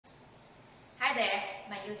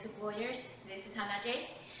my YouTube warriors. This is Tana J.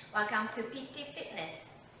 Welcome to PT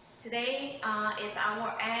Fitness. Today is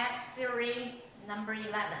our abs series number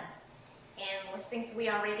 11. And since we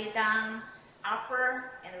already done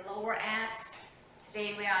upper and lower abs,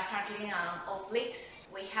 today we are targeting obliques.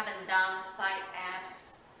 We haven't done side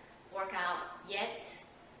abs workout yet.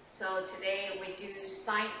 So today we do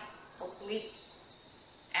side oblique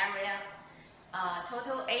area.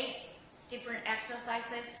 Total 8 different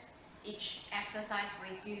exercises. Each exercise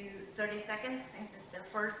we do 30 seconds since it's the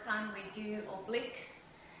first time we do obliques.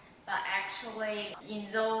 But actually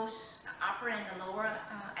in those upper and lower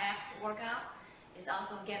abs workout is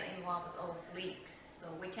also get involved with obliques. So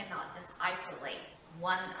we cannot just isolate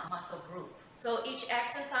one muscle group. So each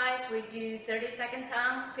exercise we do 30 seconds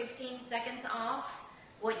on, 15 seconds off.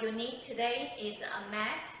 What you need today is a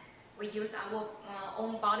mat. We use our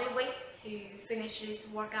own body weight to finish this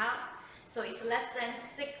workout. So it's less than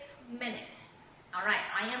 6 minutes. All right,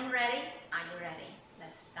 I am ready. Are you ready?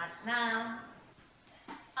 Let's start now.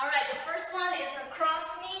 All right, the first one is a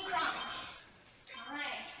cross knee crunch. All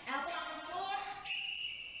right, elbow on the floor.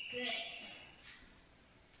 Good.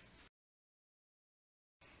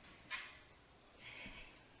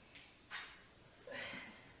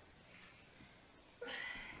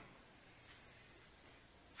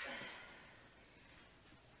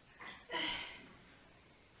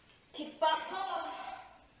 Keep up, go.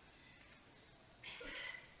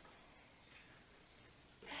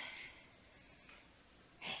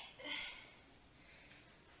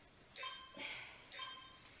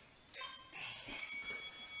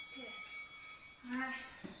 Alright.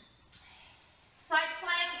 Side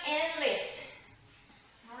plank and lift.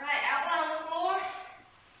 Alright, elbow on the floor.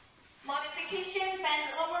 Modification, bend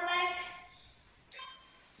lower leg.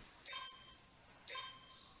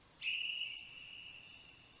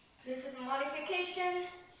 This is modification.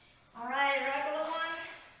 Alright, regular one.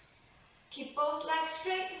 Keep both legs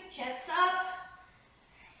straight, chest up.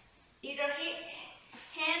 Either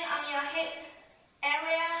hand on your hip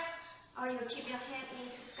area or you keep your hand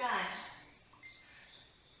into sky.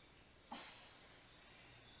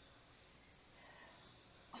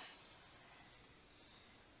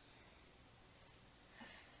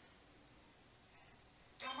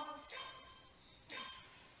 Almost.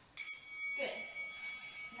 Good.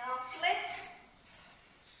 Now flip.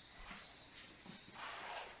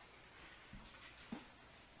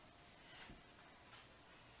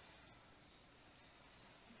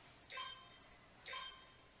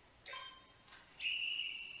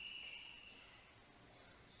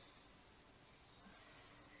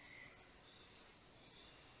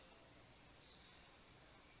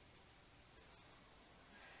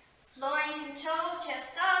 Slow and control,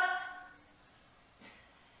 chest up.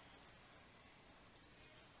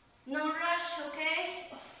 No rush, okay?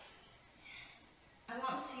 I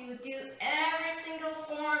want you to do every single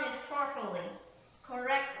form is properly,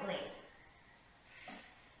 correctly.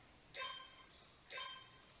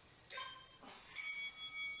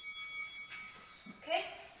 Okay?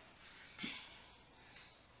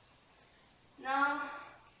 Now,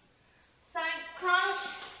 side crunch.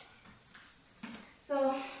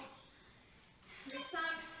 So, this time,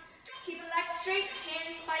 keep your legs straight,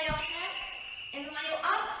 hands by your head. And when you're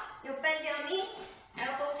up, you bend your knee,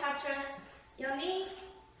 elbow touch your knee.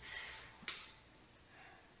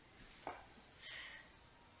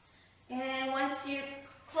 And once you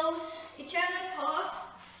close each other,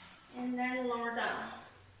 pause, and then lower down.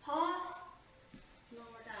 Pause,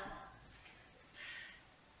 lower down.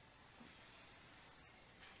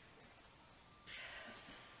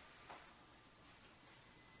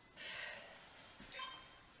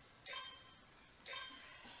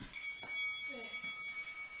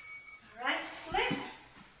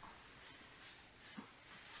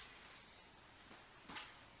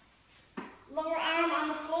 Lower arm on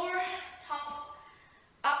the floor, top,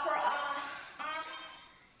 upper arm,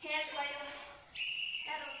 hands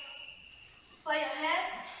by your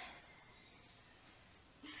head.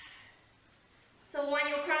 So when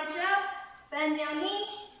you crunch up, bend your knee,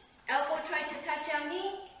 elbow try to touch your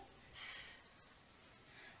knee.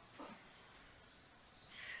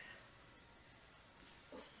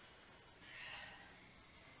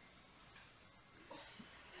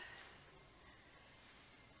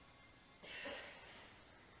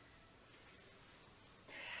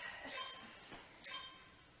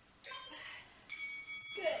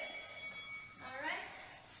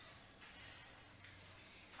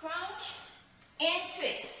 And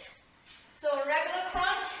twist. So regular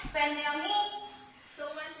crunch, bend your knee. So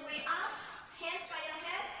once we up, hands by your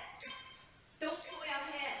head. Don't pull your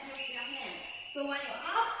head, use your hand. So when you're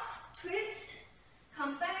up, twist,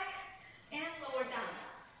 come back, and lower down.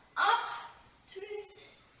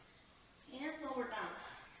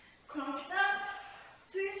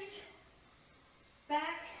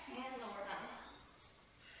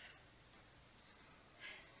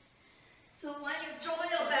 So when you draw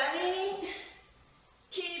your belly,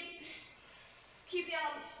 keep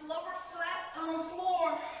your lower flat on the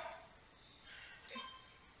floor.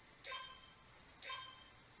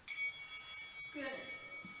 Good.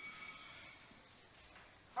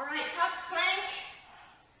 Alright, top plank.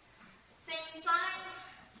 Same side.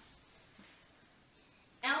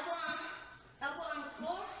 Elbow on the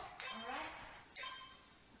floor. Alright.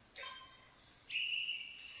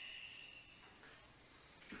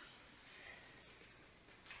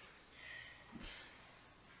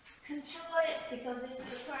 Control it because this is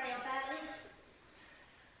requiring your balance.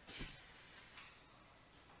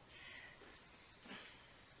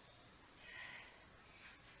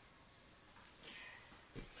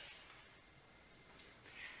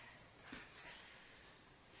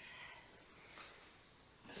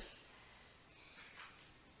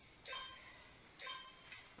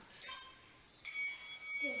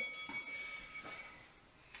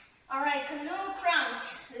 Alright, canoe crunch.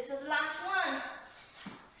 This is the last one.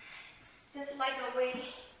 Just like a way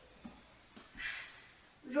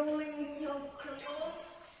rolling your canoe.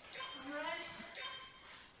 Alright.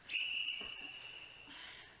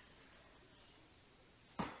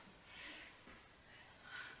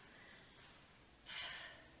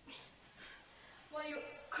 When you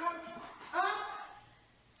crunch up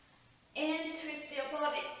and twist your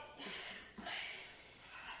body.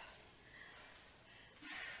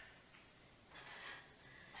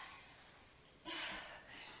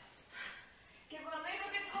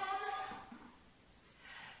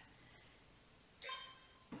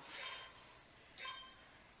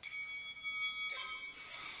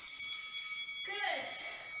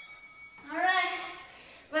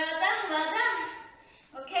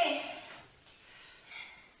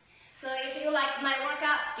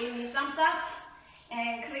 Give me a thumbs up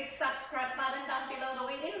and click subscribe button down below the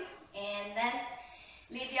video and then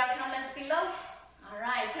leave your comments below.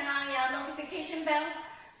 Alright, turn on your notification bell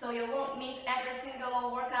so you won't miss every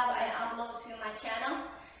single workout I upload to my channel.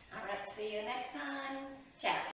 Alright, see you next time. Ciao.